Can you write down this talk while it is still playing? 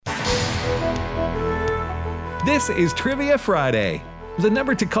This is Trivia Friday. The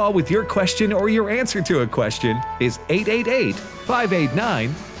number to call with your question or your answer to a question is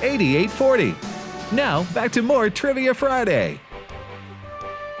 888-589-8840. Now, back to more Trivia Friday.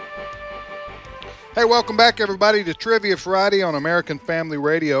 Hey, welcome back, everybody, to Trivia Friday on American Family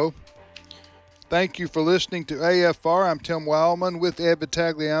Radio. Thank you for listening to AFR. I'm Tim Wildman with Ed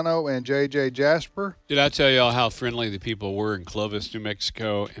Vitagliano and J.J. Jasper. Did I tell y'all how friendly the people were in Clovis, New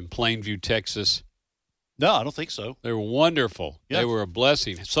Mexico, and Plainview, Texas? No, I don't think so. They were wonderful. Yeah. They were a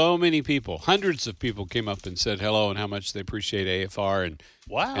blessing. So many people, hundreds of people came up and said hello and how much they appreciate AFR. And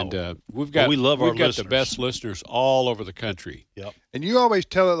wow. And we've got we love our we've got listeners. the best listeners all over the country. Yep. And you always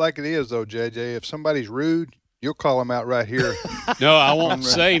tell it like it is, though, J.J. If somebody's rude, you'll call them out right here. No, I won't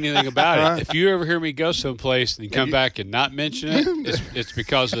say anything about Huh? it. If you ever hear me go someplace and you come back and not mention it, it's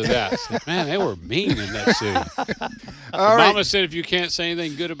because of that. So, man, they were mean in that city. All right. Mama said if you can't say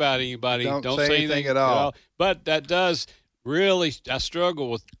anything good about anybody, Don't don't say say anything at all. But that does really – I struggle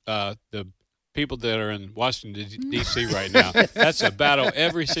with the people that are in Washington, D.C. right now. That's a battle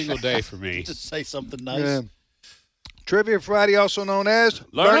every single day for me. Just say something nice. Yeah. Trivia Friday, also known as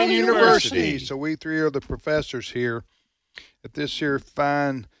Learning University. University. So we three are the professors here at this here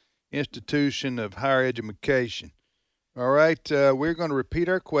fine institution of higher education. All right, we're going to repeat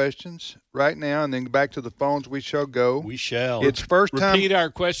our questions right now, and then back to the phones we shall go. We shall. It's first time. Repeat our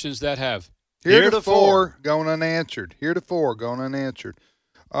questions that have – Heretofore going unanswered. Heretofore going unanswered.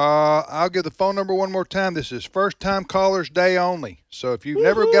 I'll give the phone number one more time. This is First Time Callers Day only. So if you've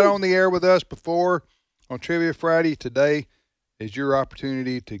never got on the air with us before on Trivia Friday, today is your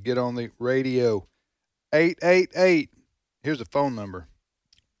opportunity to get on the radio. 888. Here's the phone number.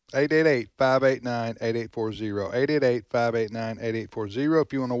 888-589-8840. 888-589-8840.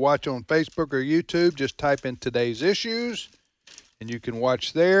 If you want to watch on Facebook or YouTube, just type in today's issues, and you can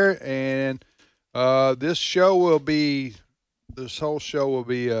watch there. And this whole show will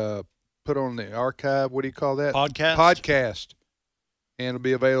be put on the archive. What do you call that? Podcast. And it'll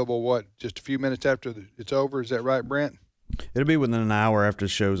be available, just a few minutes after it's over? Is that right, Brent? It'll be within an hour after the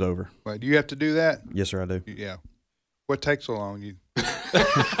show's over. Right. Do you have to do that? Yes, sir, I do. Yeah. What takes so long?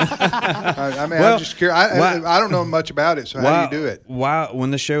 I'm just curious. I don't know much about it, so how do you do it? When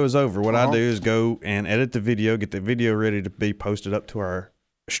the show is over, what I do is go and edit the video, get the video ready to be posted up to our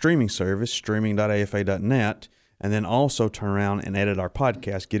streaming service, streaming.afa.net, and then also turn around and edit our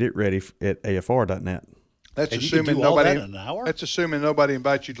podcast, get it ready at afr.net. That's And assuming you can do all nobody. that in an hour? That's assuming nobody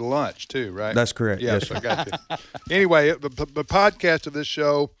invites you to lunch too, right? That's correct. Yes, I got you. Anyway, the podcast of this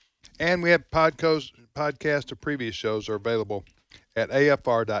show, and we have podcasts of previous shows are available at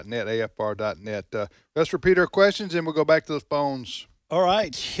afr.net. afr.net. Let's repeat our questions, and we'll go back to the phones. All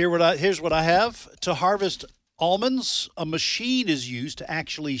right. Here's what I have. To harvest almonds, a machine is used to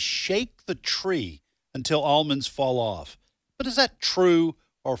actually shake the tree until almonds fall off. But is that true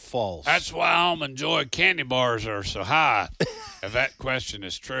or false? That's why Almond Joy candy bars are so high, if that question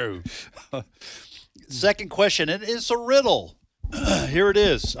is true. Second question, it is a riddle. Here it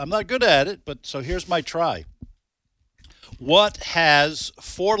is. I'm not good at it, but so here's my try. What has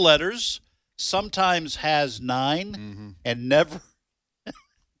 4 letters, sometimes has 9, and never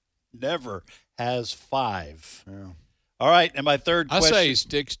has 5? Yeah. All right, and my third I question. say he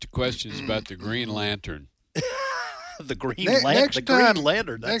sticks to questions about the Green Lantern. the Green Next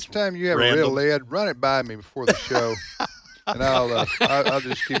Lantern. That's next time you have random. a riddle, Ed, run it by me before the show, and I'll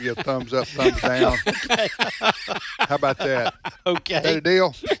just give you a thumbs up, thumbs down. How about that? Okay. Is that a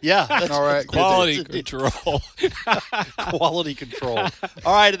deal? Yeah. That's All right. Quality control. Quality control.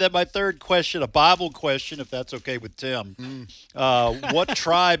 All right, and then my third question, a Bible question, if that's okay with Tim. What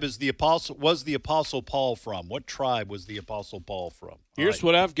tribe was the Apostle Paul from? What tribe was the Apostle Paul from? Here's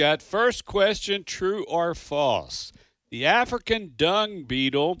what I've got. First question, true or false? The African dung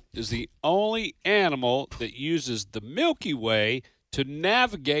beetle is the only animal that uses the Milky Way to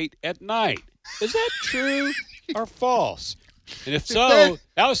navigate at night. Is that true or false? And if so,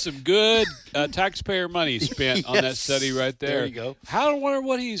 that was some good taxpayer money spent on that study right there. There you go. I wonder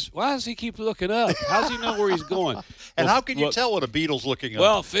why does he keep looking up? How does he know where he's going? And how can you tell what a beetle's looking up?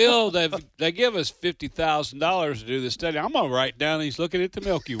 Well, Phil, they give us $50,000 to do this study. I'm going to write down he's looking at the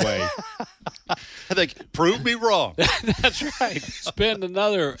Milky Way. They prove me wrong. That's right. Spend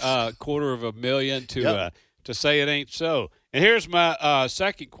another $250,000 to say it ain't so. And here's my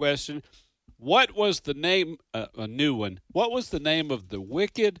second question. What was the name, a new one, what was the name of the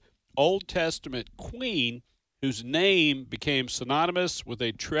wicked Old Testament queen whose name became synonymous with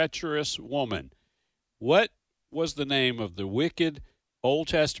a treacherous woman? What was the name of the wicked Old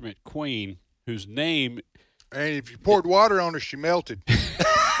Testament queen whose name... And if you poured water on her, she melted.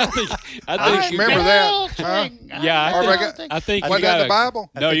 I think remember that. Huh? Yeah, Or I think Was you that got the Bible?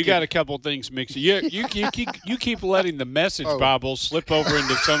 No, you got a couple of things mixed. You keep letting the Message Bible slip over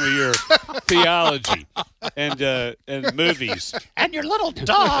into some of your theology and movies. And your little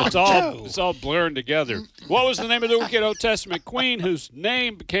dog. It's all blurring together. What was the name of the wicked Old Testament queen whose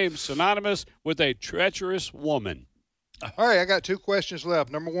name became synonymous with a treacherous woman? All right, I got 2 questions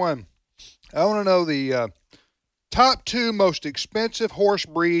left. Number 1, I want to know the top 2 most expensive horse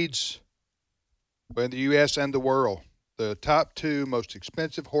breeds in the U.S. and the world. The top 2 most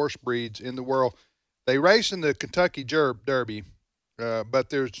expensive horse breeds in the world. They race in the Kentucky Derby, but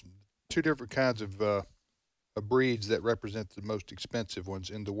there's 2 different kinds of breeds that represent the most expensive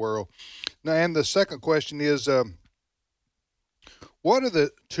ones in the world. Now, and the second question is, what are the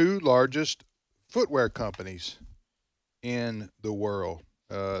 2 largest footwear companies in the world?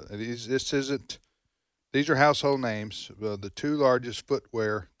 These are household names. The 2 largest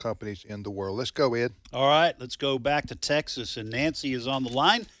footwear companies in the world. Let's go, Ed. All right, let's go back to Texas, and Nancy is on the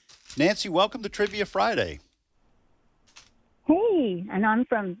line. Nancy, welcome to Trivia Friday. Hey, and I'm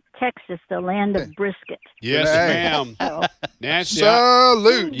from Texas, the land of brisket. Yes, Hey. ma'am. So, Nancy.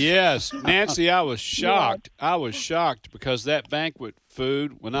 Salute. Yes, Nancy, I was shocked. I was shocked because that banquet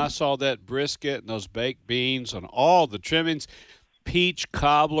food, when I saw that brisket and those baked beans and all the trimmings, peach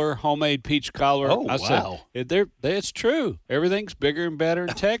cobbler, homemade peach cobbler. Oh, I wow. said, it's true. Everything's bigger and better in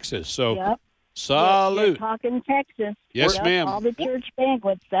Texas. So, yep. You're salute. talking Texas. Yes, Yep, ma'am. All the church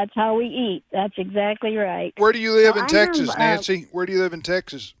banquets, that's how we eat. That's exactly right. Where do you live So in I Texas, have, Nancy? Where do you live in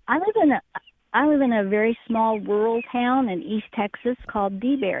Texas? I live in a very small rural town in East Texas called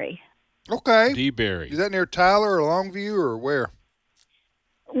DeBerry. Okay. D-Berry. Is that near Tyler or Longview or where?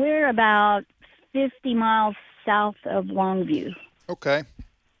 We're about 50 miles south of Longview. Okay.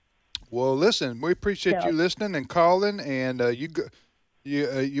 Well, listen, we appreciate Yeah. you listening and calling, and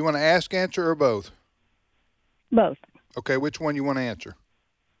you want to ask, answer, or both? Both. Okay, which one you want to answer?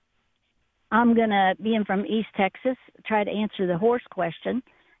 I'm going to, being from East Texas, try to answer the horse question.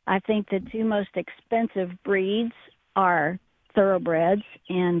 I think the 2 most expensive breeds are thoroughbreds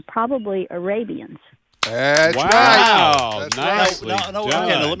and probably Arabians. That's Wow. right. That's Nice. right. No, done.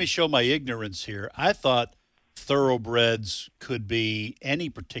 okay, now let me show my ignorance here. I thought thoroughbreds could be any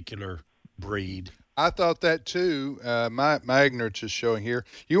particular breed. I thought that too. My ignorance is showing here.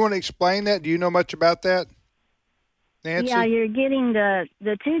 You want to explain that? Do you know much about that, Nancy? Yeah, you're getting the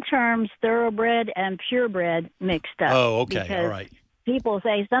 2 terms thoroughbred and purebred mixed up. Oh, okay, because all right. People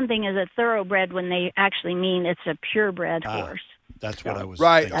say something is a thoroughbred when they actually mean it's a purebred horse. That's what I was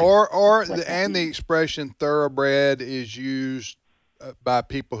Right. thinking. The expression thoroughbred is used by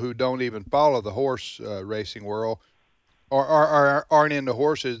people who don't even follow the horse racing world or aren't into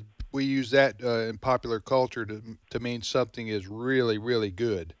horses. We use that in popular culture to mean something is really, really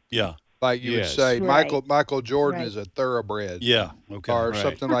good. Yeah, Like you Yes. would say, Right. Michael Jordan Right. is a thoroughbred. yeah, okay. Or Right.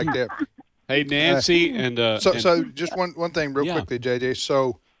 something like that. Hey, Nancy, and So just one thing real Yeah. quickly, JJ.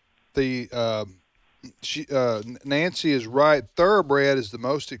 So the Nancy is right. Thoroughbred is the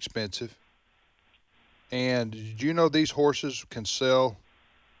most expensive. And did you know these horses can sell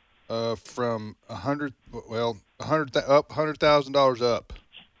from $100,000 up?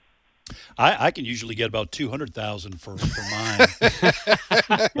 I can usually get about 200,000 for mine,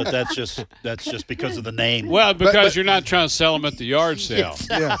 but that's just because of the name. well, because you're not trying to sell them at the yard sale.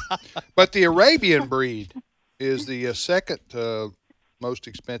 Yeah. But the Arabian breed is the second most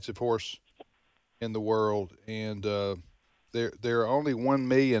expensive horse in the world, and there are only 1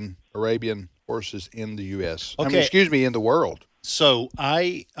 million Arabian horses in the U.S. Okay. In the world. So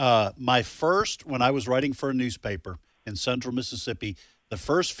when I was writing for a newspaper in Central Mississippi, the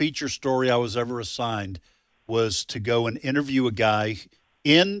first feature story I was ever assigned was to go and interview a guy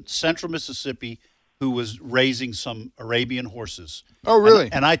in Central Mississippi who was raising some Arabian horses. Oh, really?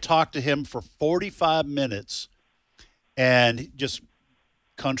 And I talked to him for 45 minutes, and just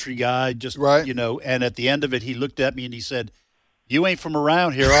country guy, just Right. And at the end of it, he looked at me and he said, "You ain't from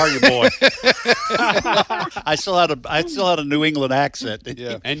around here, are you, boy?" I still had a New England accent.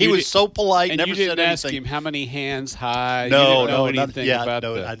 Yeah. And he you was di- so polite. And never you didn't said ask anything. him how many hands high. No, you didn't know no, anything about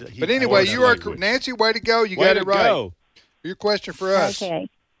the But anyway, you are language. Nancy. Way to go! You Way got to it right. go. Your question for us. Okay.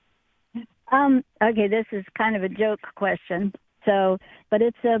 Okay, this is kind of a joke question. But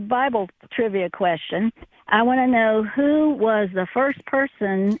it's a Bible trivia question. I want to know who was the first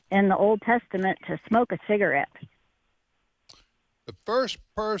person in the Old Testament to smoke a cigarette. The first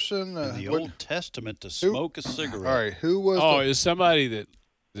person in the what- Old Testament to smoke a cigarette. All right, who was? Oh, the, is somebody that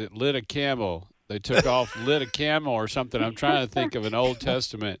lit a camel? They took off, lit a camel or something. I'm trying to think of an Old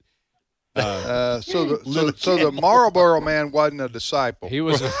Testament. So the Marlboro man wasn't a disciple. He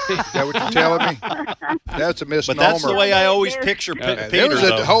was. Is that what you're telling me? That's a misnomer. But that's the way I always picture There Peter. was a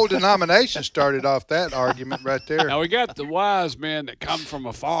though. whole denomination started off that argument right there. Now we got the wise men that come from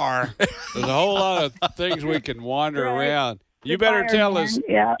afar. There's a whole lot of things we can wander Right. around. You The better tell fireman, us.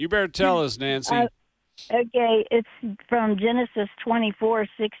 yeah. You better tell us, Nancy. Okay, it's from Genesis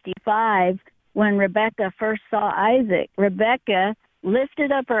 24:65 when Rebecca first saw Isaac. Rebecca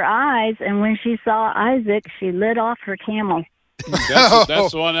lifted up her eyes, and when she saw Isaac, she lit off her camel.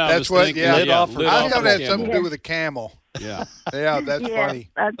 That's the one I That's was what- thinking. yeah. Lit off her- lit I off thought her it had camel. something to do with a camel. Yeah. Yeah, that's Yes, funny.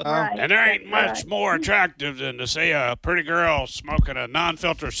 that's right. And there ain't That's much right. more attractive than to see a pretty girl smoking a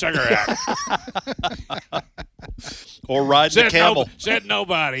non-filter cigarette. Or ride the camel. Said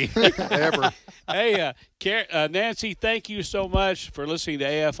nobody. Ever. Hey, Nancy, thank you so much for listening to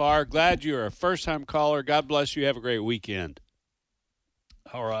AFR. Glad you're a first-time caller. God bless you. Have a great weekend.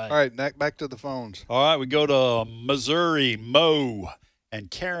 All right. All right, back to the phones. All right, we go to Missouri, Mo. And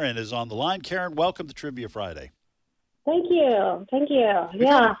Karen is on the line. Karen, welcome to Trivia Friday. Thank you.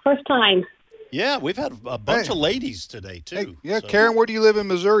 Yeah, first time. Yeah, we've had a bunch Hey. of ladies today, too. Hey, yeah, So- Karen, where do you live in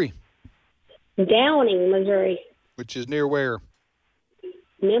Missouri? Downing, Missouri. Which is near where?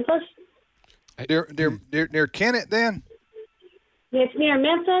 Memphis? Near Kennett, then? It's near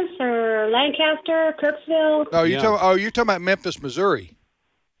Memphis or Lancaster, Kirksville. Oh, Yeah. you're talking about Memphis, Missouri.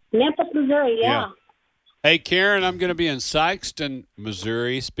 Memphis, Missouri, yeah. Hey, Karen, I'm going to be in Sykeston,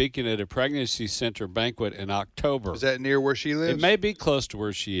 Missouri, speaking at a pregnancy center banquet in October. Is that near where she lives? It may be close to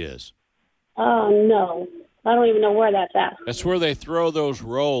where she is. Oh, no. I don't even know where that's at. That's where they throw those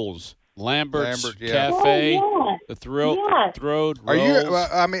rolls. Lambert's Lambert, yeah. Cafe, Oh, yes. the throwed Yes. rolls. Are you?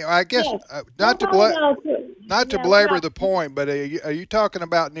 I mean, I guess Yes. not to Yeah, belabor yeah. the point, but are you talking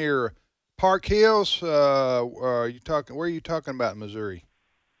about near Park Hills? Are you talking? Where are you talking about in Missouri?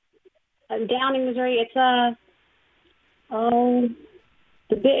 Downing, Missouri. It's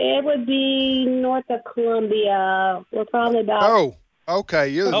it would be north of Columbia. We're probably about. Oh, okay.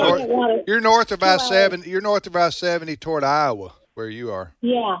 You're Oh. north. You're north of 2 hours. I-70. You're north of I-70 toward Iowa, where you are.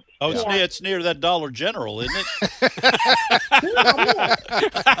 Yeah. Oh, it's, Yeah. near, it's near that Dollar General, isn't it?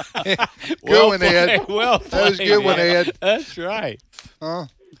 Good one, Ed. Well That was a played, good one, Ed. That's right. Huh?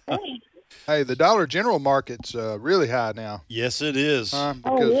 Hey. Hey, the Dollar General market's really high now. Yes, it is. Oh,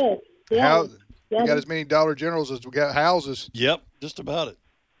 Because yes. Yeah. how, Yeah. we got as many Dollar Generals as we got houses. Yep, just about it.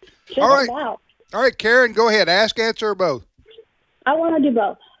 Just all right. about. All right, Karen, go ahead. Ask, answer, or both. I want to do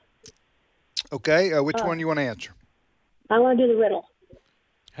both. Okay. Which one you want to answer? I want to do the riddle.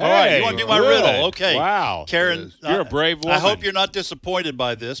 All right, you Hey, want to do my good. riddle? Okay. Wow. Karen, You're a brave I hope woman. you're not disappointed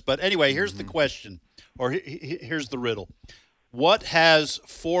by this, but anyway, here's the question, or here's the riddle. What has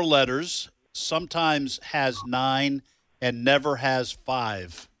 4 letters, sometimes has 9, and never has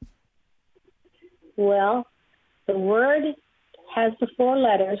 5? Well, the word has the 4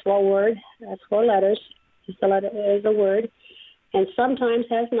 letters. Well, word has 4 letters. It's the letter is a word, and sometimes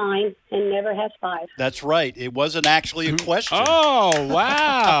has 9 and never has 5. That's right. It wasn't actually a question. Oh,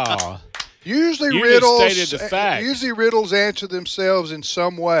 wow. Usually You just riddles. stated the fact. Usually riddles answer themselves in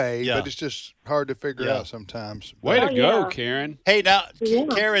some way, Yeah. but it's just hard to figure Yeah. out sometimes. Way to Oh, go, yeah. Karen. Hey, now, Yeah.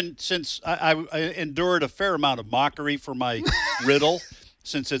 Karen, since I endured a fair amount of mockery for my riddle,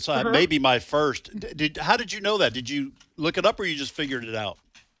 since it's maybe my first, how did you know that? Did you look it up or you just figured it out?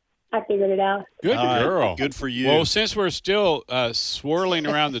 I figured it out. Good All right. girl. Good for you. Well, since we're still swirling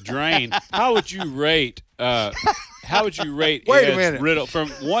around the drain, how would you rate? Wait Wait a Ed's minute. riddle from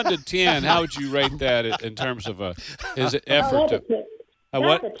 1 to 10? How would you rate that in terms of his effort Oh, to? that's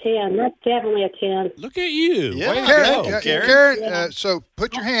What? a 10. That's definitely a 10. Look at you! Yeah. Way to Karen, go. Karen. Yeah. so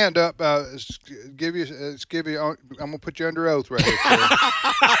put your hand up. Give you. I'm gonna put you under oath right here, Karen.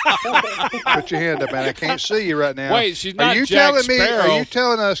 Put your hand up, man. I can't see you right now. Wait, she's Are not you Jack telling me? Sparrow. Are you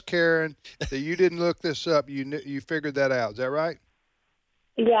telling us, Karen, that you didn't look this up? You figured that out? Is that right?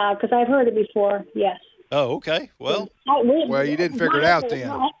 Yeah, because I've heard it before. Yes. Oh, okay. Well, Well, you didn't figure it out then.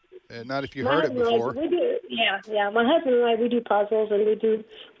 Not if you My heard it husband and I, before. we do, yeah. My husband and I, we do puzzles and we do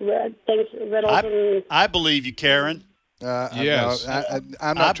things, riddles, and I believe you, Karen. Yes.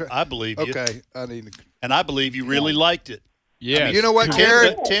 I'm not. I believe you. Okay, I need to. And I believe you really liked it. Yes. You know what, Tim,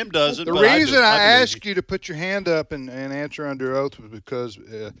 Karen? Tim doesn't. The but I reason do. I believe asked you to put your hand up and answer under oath was because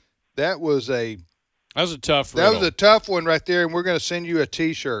that was a That was a tough that riddle. was a tough one right there, and we're going to send you a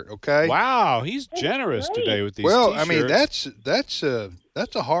T-shirt. Okay. Wow, he's generous great. today with these Well, T-shirts. I mean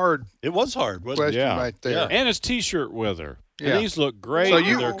that's a hard It was hard, wasn't it? question Yeah. right there. Yeah. and his T-shirt with her. Yeah. And these look great. So and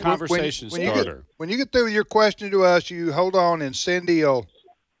you they're a conversation when you starter. when you get through your question to us, you hold on, and Cindy will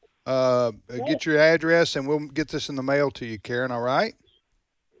get your address, and we'll get this in the mail to you, Karen. All right?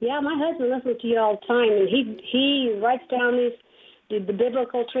 Yeah, my husband listens to you all the time, and he writes down the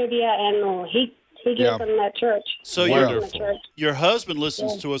biblical trivia, and he gets them in that church. So your husband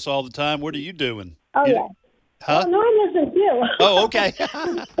listens to us all the time. What are you doing? Oh, yeah. Huh? Oh, no, I listen too. Oh, okay.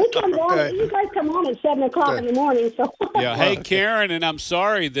 You guys come on at 7 o'clock in the morning. So. Yeah. Hey, Karen, and I'm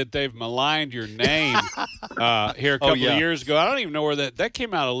sorry that they've maligned your name here a couple of years ago. I don't even know where that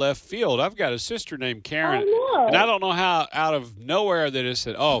came out of left field. I've got a sister named Karen, and I don't know how out of nowhere that it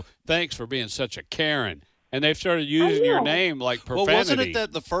said, "Oh, thanks for being such a Karen." And they've started using your name like profanity. Well, wasn't it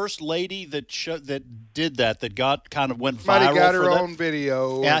that the first lady that did that got kind of went viral? Somebody got her for own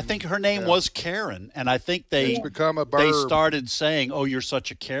video. Yeah, I think her name was Karen, and I think It's become a they verb. started saying, "Oh, you're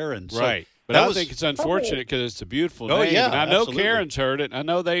such a Karen." So right. But I think it's unfortunate because it's a beautiful name. yeah, and I know absolutely. Karen's heard it. I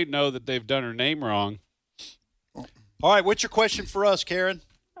know they know that they've done her name wrong. All right, what's your question for us, Karen?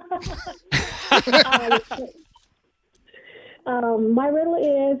 My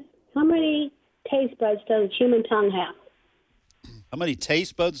riddle is, how many taste buds does a human tongue have? How many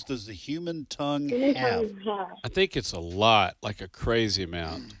taste buds does the human tongue have? I think it's a lot, like a crazy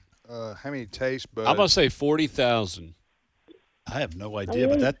amount. How many taste buds? I'm going to say 40,000. I have no idea,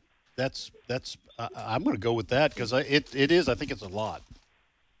 but that's I'm going to go with that because it is. I think it's a lot.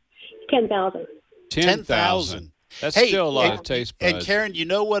 10,000. 10,000. That's Hey, still a lot of taste buds. And Karen, you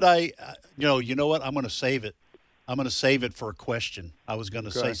know what I'm going to save it. I'm going to save it for a question. I was going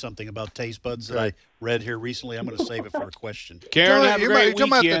to say something about taste buds that I read here recently. I'm going to save it for a question. Karen, have a great you're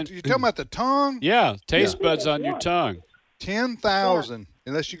weekend. You're talking about the tongue? Yeah, taste buds on your tongue. 10,000,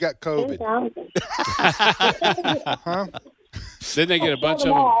 unless you got COVID. 10,000. Huh? Then they get a bunch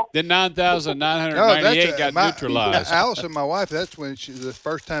of them. Then 9,998 got neutralized. Allison, my wife, that's when the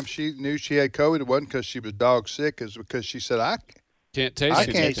first time she knew she had COVID. It wasn't because she was dog sick. It was because she said, I Can't taste I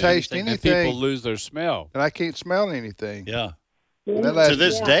anything. can't taste And anything. people lose their smell. and I can't smell anything. Yeah. That To lasted-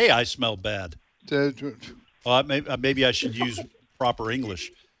 this day, I smell bad. to- Well, maybe I should use proper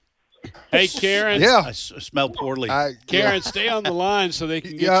English. Hey, Karen. yeah. I smell poorly. Karen, stay on the line so they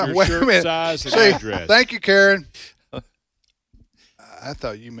can get Yeah, your wait a shirt minute. size and See, address. thank you, Karen. I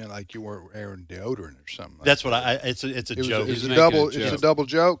thought you meant like you weren't wearing deodorant or something. Like That's what it's a it joke. was He's a double. making a It's a joke. double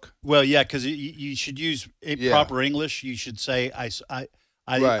joke. Well, yeah, because you should use proper English. You should say Right.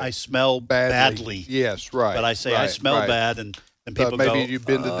 I smell badly. Yes, right. But I say I right, smell right. bad, and Thought people maybe go, you've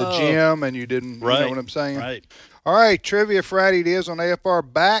been to the "Oh." gym and you didn't. Right. You know what I'm saying? Right. All right, Trivia Friday it is on AFR.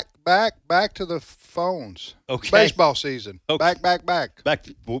 Back to the phones. Okay. Baseball season. Okay. Back. Back.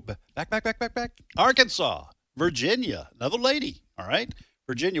 Arkansas, Virginia, another lady. All right,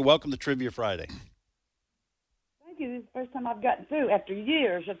 Virginia, welcome to Trivia Friday. Thank you. This is the first time I've gotten through after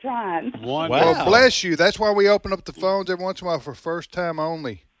years of trying. One. Wow. Well, bless you. That's why we open up the phones every once in a while for first time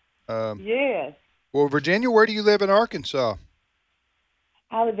only. Yes. Well, Virginia, where do you live in Arkansas?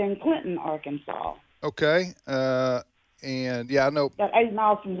 I live in Clinton, Arkansas. Okay. And yeah, I know. About 8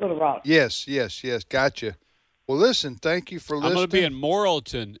 miles from Little Rock. Yes. Gotcha. Well, listen, thank you for I'm listening. going to be in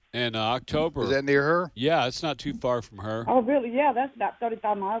Morrilton in October. Is that near her? Yeah, it's not too far from her. Oh, really? Yeah, that's about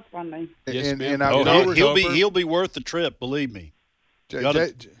 35 miles from me. Yes, in, ma'am. in Oh, October? He'll be worth the trip. Believe me.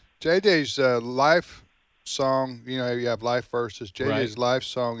 JJ's life song, you know, you have life verses. JJ's life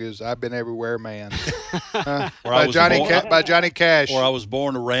song is "I've Been Everywhere, Man" by Johnny Cash. Or I was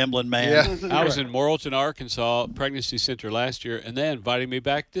born a rambling man. Yeah. I was in Morrilton, Arkansas Pregnancy Center last year, and they invited me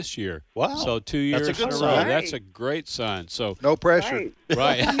back this year. Wow. So 2 years That's a good in a row. sign. That's a great sign. So No pressure.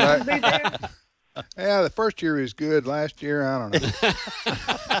 Right. right. I'll be there. Yeah, the first year was good. Last year, I don't know.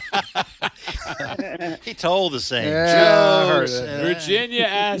 He told the same Yeah, I heard jokes. that. Virginia,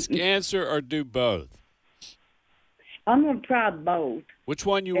 ask, answer, or do both. I'm going to try both. Which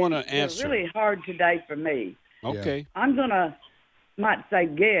one you want to It's answer? really hard today for me. Okay. I'm going to, might say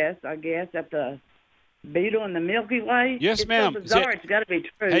guess, I guess, at the Beetle in the Milky Way. Yes, it's ma'am. So bizarre, it's got to be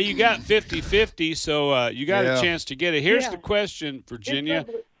true. Hey, you got 50-50, so you got Yeah. a chance to get it. Here's Yeah. the question, Virginia.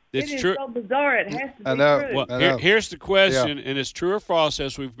 It is true. so bizarre, it has to be I know. true. Well, I know. here's the question, and it's true or false,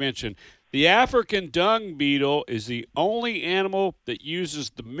 as we've mentioned. The African dung beetle is the only animal that uses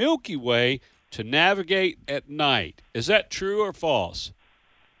the Milky Way to navigate at night. Is that true or false?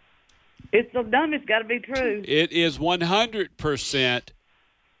 It's so dumb, it's got to be true. It is 100%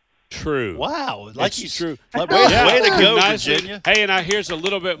 true. Wow. Like It's you true. Way, Yeah. way to go, Nicely- Virginia. Hey, and here's a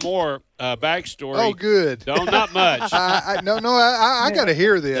little bit more backstory. Oh, good. No, not much. I got to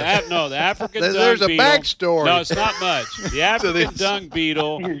hear this. The African dung There's a beetle. backstory. No, it's not much. The African this. dung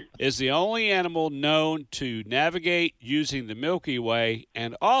beetle is the only animal known to navigate using the Milky Way,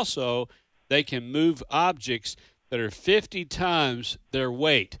 and also they can move objects that are 50 times their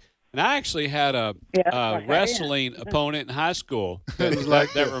weight. And I actually had a wrestling opponent in high school.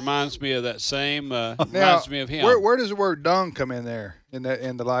 That reminds me of that same. Reminds me of him. Where does the word dung come in there in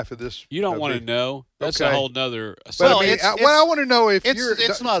the life of this? You don't want to know. That's a whole nother. Well, I want to know if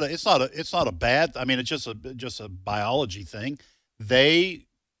it's not a bad. I mean, it's just a biology thing. They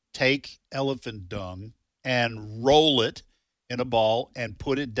take elephant dung and roll it in a ball and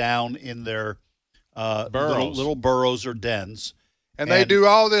put it down in their little burrows or dens. And they do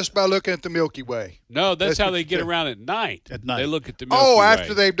all this by looking at the Milky Way. No, that's how they get around at night. They look at the Milky Way.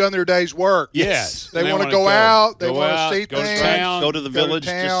 After they've done their day's work. Yes. They want to go out. They want to see things. Go to the village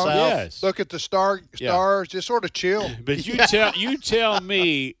just south. Yes. Look at the stars. Just sort of chill. But you tell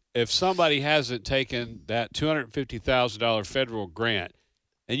me if somebody hasn't taken that $250,000 federal grant,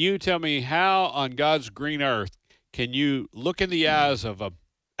 and you tell me how on God's green earth can you look in the eyes of a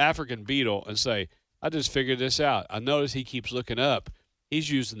African beetle and say, I just figured this out. I notice he keeps looking up.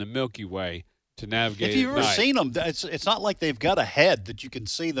 He's using the Milky Way to navigate. If you've ever seen them, it's not like they've got a head that you can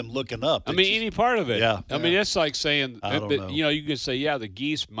see them looking up. Any part of it. Yeah. I mean, it's like saying, I don't know. You can say, the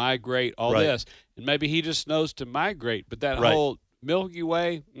geese migrate, all this, and maybe he just knows to migrate. But that whole Milky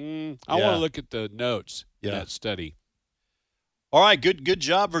Way, I want to look at the notes in that study. All right, good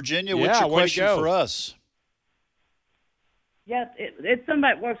job, Virginia. What's your question for us? Yes, it's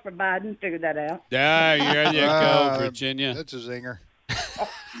somebody that works for Biden. Figured that out. There you go, Virginia. That's a zinger.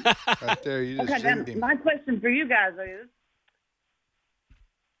 Right there, you just zinged him. My question for you guys is,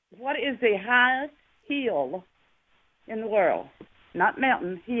 what is the highest hill in the world? Not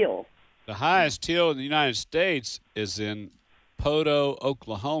mountain, hill. The highest hill in the United States is in Poto,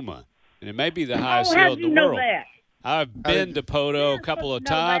 Oklahoma, and it may be the highest hill in the world. That? I've been to Poto a couple of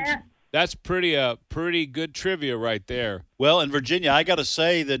times. That's pretty good trivia right there. Well, in Virginia, I got to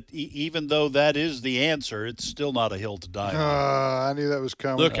say that even though that is the answer, it's still not a hill to die on. I knew that was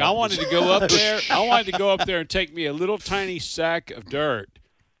coming. Look, I wanted to go up there. I wanted to go up there and take me a little tiny sack of dirt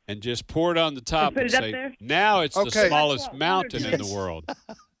and just pour it on the top and say, now it's the smallest mountain in the world.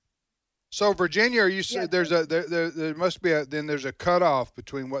 So, Virginia, you said there must be there's a cutoff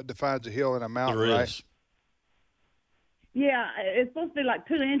between what defines a hill and a mountain, there right? Is. Yeah, it's supposed to be like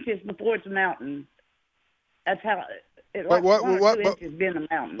 2 inches before it's a mountain. That's how it. But like 1 or 2 inches being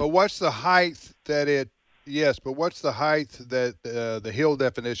a mountain. But what's the height that it? Yes, but what's the height that the hill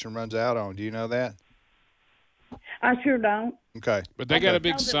definition runs out on? Do you know that? I sure don't. Okay. But they got a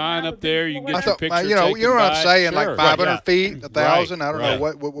big sign up there. You can get your picture you know what I'm saying, sure. like 500 feet, 1,000. I don't know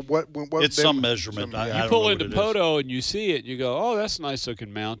what. It's some measurement. You pull into Poto and you see it, and you go, "Oh, that's a nice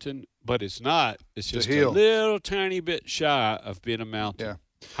looking mountain," but it's not. It's just a little tiny bit shy of being a mountain.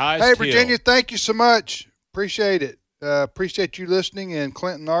 Yeah. Hey, Virginia, thank you so much. Appreciate it. Appreciate you listening in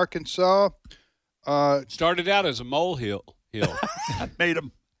Clinton, Arkansas. Started out as a molehill. Made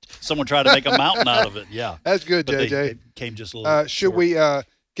them. Someone tried to make a mountain out of it. Yeah, that's good, but JJ. They came just a little. Should short. we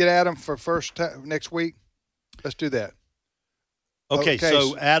get Adam for first next week? Let's do that. Okay,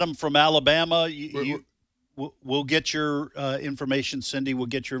 so Adam from Alabama, we'll get your information. Cindy will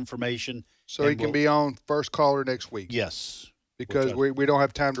get your information, so he can be on first caller next week. Yes, because we don't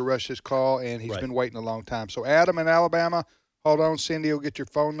have time to rush his call, and he's been waiting a long time. So Adam in Alabama. Hold on, Cindy will get your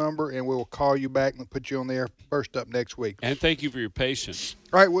phone number, and we will call you back and put you on the air first up next week. And thank you for your patience.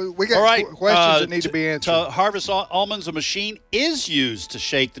 All right, we got questions that need to be answered. To harvest almonds, a machine is used to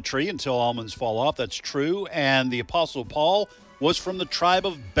shake the tree until almonds fall off. That's true. And the Apostle Paul was from the tribe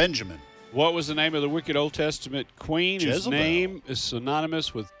of Benjamin. What was the name of the wicked Old Testament queen whose name is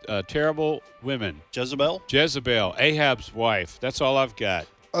synonymous with terrible women? Jezebel? Jezebel, Ahab's wife. That's all I've got.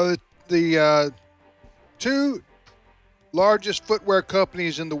 The two largest footwear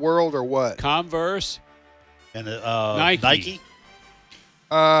companies in the world are what? Converse and Nike.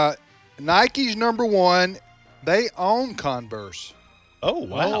 Nike's number one. They own Converse. Oh,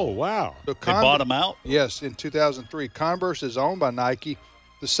 wow. Oh, wow. So they bought them out? Yes, in 2003. Converse is owned by Nike.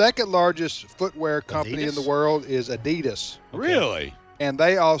 The second largest footwear company in the world is Adidas. Really? And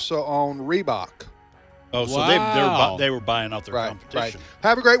they also own Reebok. Oh, so they were buying out their competition. Right.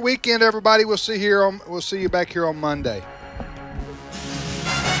 Have a great weekend, everybody. We'll see you back here on Monday.